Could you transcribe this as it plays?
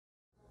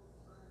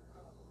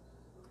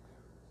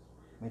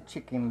my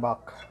chicken back.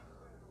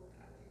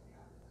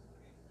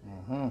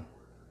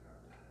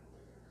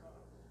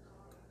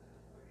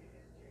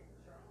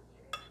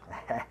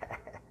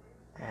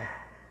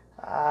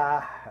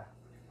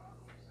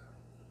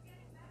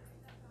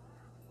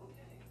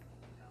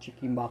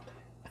 Chicken back.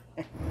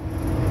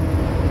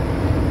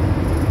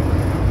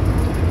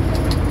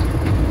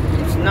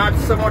 It's not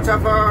so much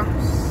of a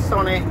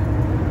sunny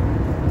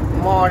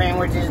morning,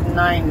 which is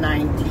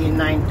 9:19,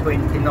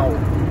 9:20 now,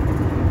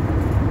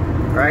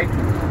 right?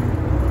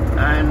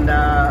 And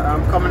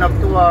I'm coming up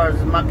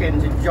towards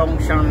Mackenzie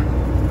Junction,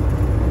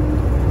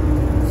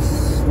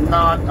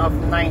 north of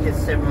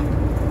 97,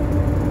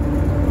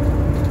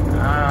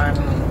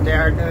 and they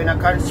are doing a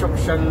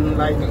construction,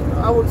 like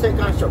I would say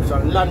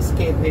construction,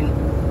 landscaping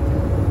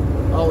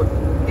out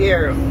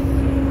here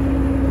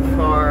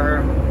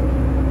for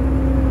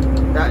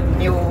that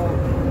new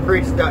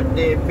bridge that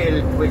they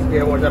built, which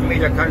there was a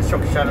major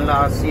construction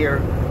last year,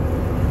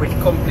 which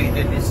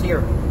completed this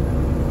year.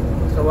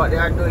 So what they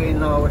are doing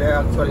now, they're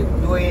actually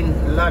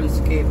doing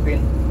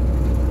landscaping,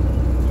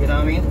 you know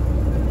what I mean?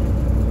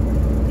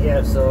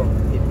 Yeah, so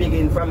it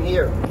begins from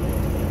here,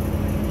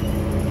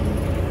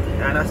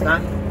 you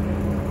understand?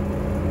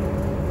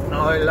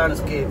 Now the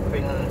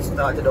landscaping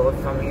started out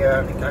from here,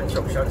 and the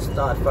construction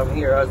started from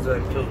here as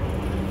well too.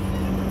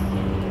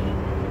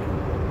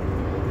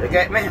 You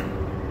get me?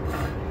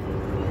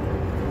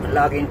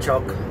 Logging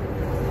truck.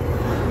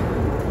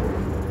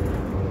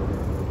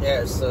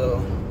 Yeah,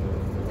 so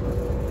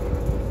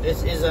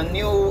this is a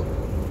new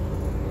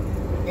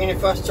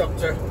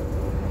infrastructure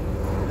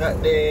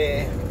that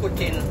they put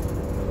in.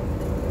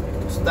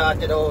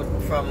 Started out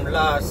from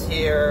last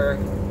year,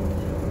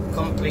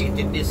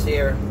 completed this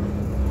year.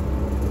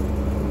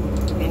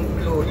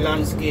 Include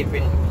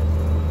landscaping.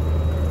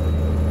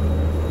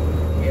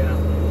 Yeah.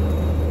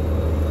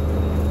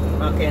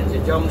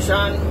 Mackenzie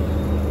Junction.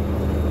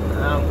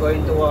 I'm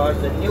going towards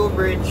the new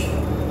bridge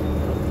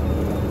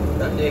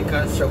that they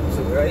construct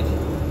to, right?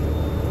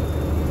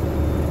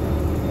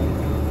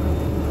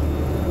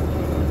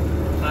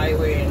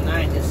 Highway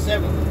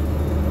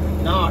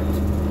 97 north.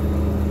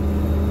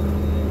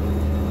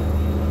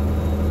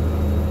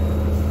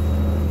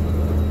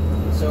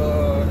 So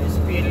the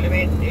speed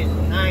limit is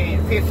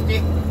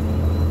 950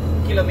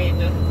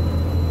 kilometers,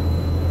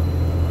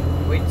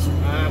 which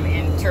I'm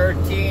in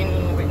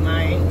 13 with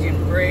my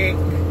engine brake,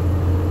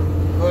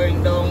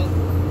 going down,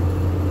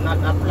 not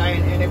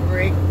applying any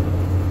brake,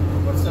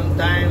 but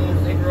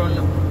sometimes it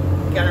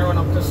can run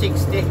up to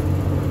 60,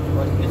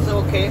 but it's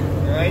okay,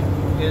 right?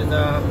 Because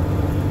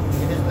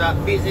it is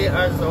not busy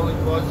as though it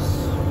was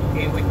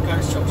with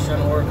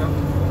construction worker.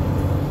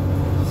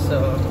 So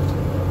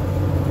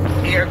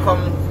here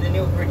comes the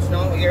new bridge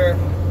now. Here,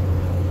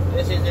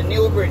 this is the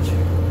new bridge.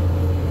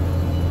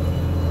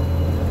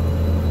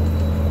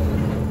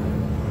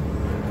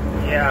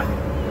 Yeah,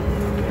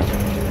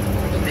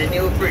 the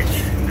new bridge,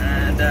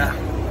 and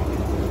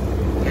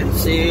you can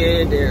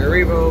see the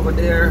river over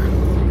there.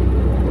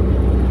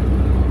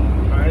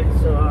 Alright,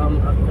 so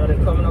I'm actually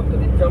coming up to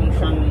the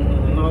junction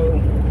now.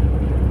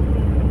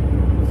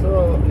 So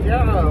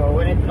yeah,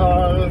 when it's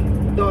all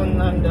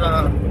done, and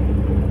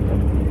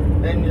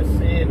then you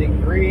see the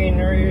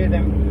greenery,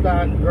 then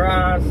plant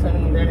grass,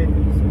 and then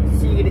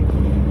it's seed,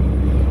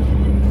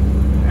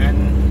 and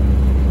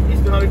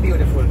it's gonna be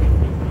beautiful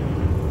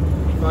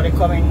for the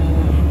coming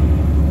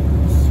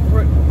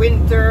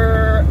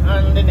winter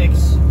and the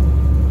next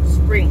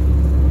spring.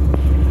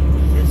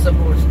 It's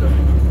supposed to.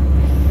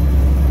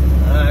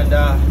 And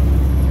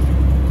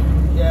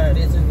yeah,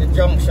 this is the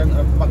junction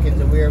of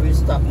Mackenzie where we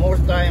stop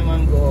most time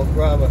and go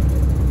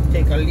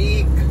take a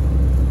leak,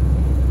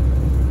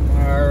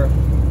 or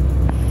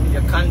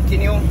you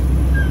continue.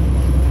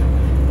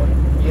 But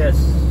yes,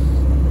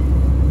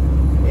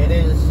 it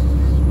is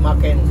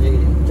Mackenzie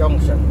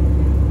Junction.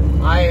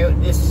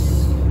 This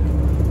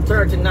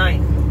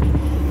 39.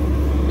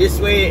 This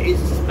way is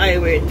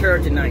Highway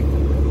 39.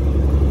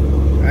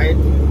 Right?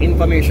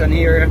 Information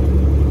here.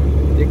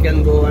 You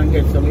can go and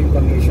get some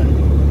information.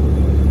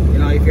 You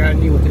know, if you are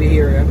new to the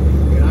area,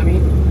 you know what I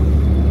mean?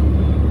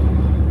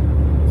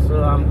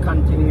 So I'm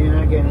continuing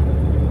again,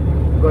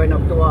 going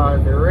up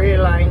towards the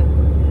rail line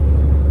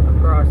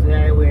across the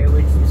highway,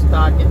 which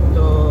started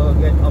to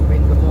get up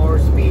into more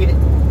speed,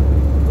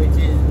 which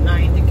is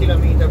 90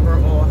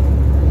 km/h.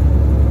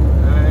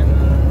 And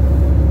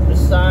the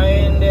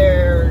sign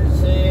there,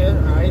 see,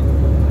 right?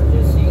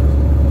 You see,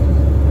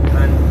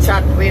 and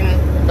Chatwin,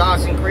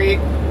 Dawson Creek,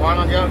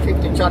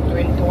 150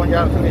 Chatwin,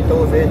 250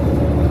 Dovin,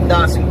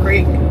 Dawson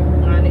Creek,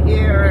 and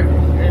here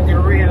is the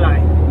rail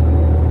line.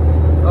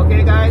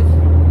 Okay, guys.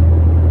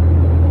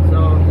 So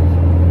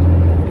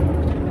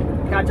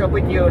catch up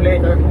with you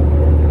later.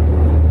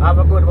 Have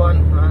a good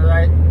one.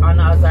 Alright,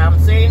 and as I'm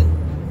saying,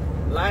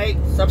 like,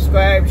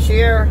 subscribe,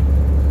 share,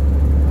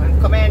 and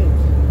comment.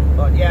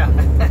 But yeah,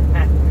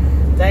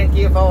 thank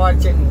you for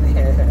watching.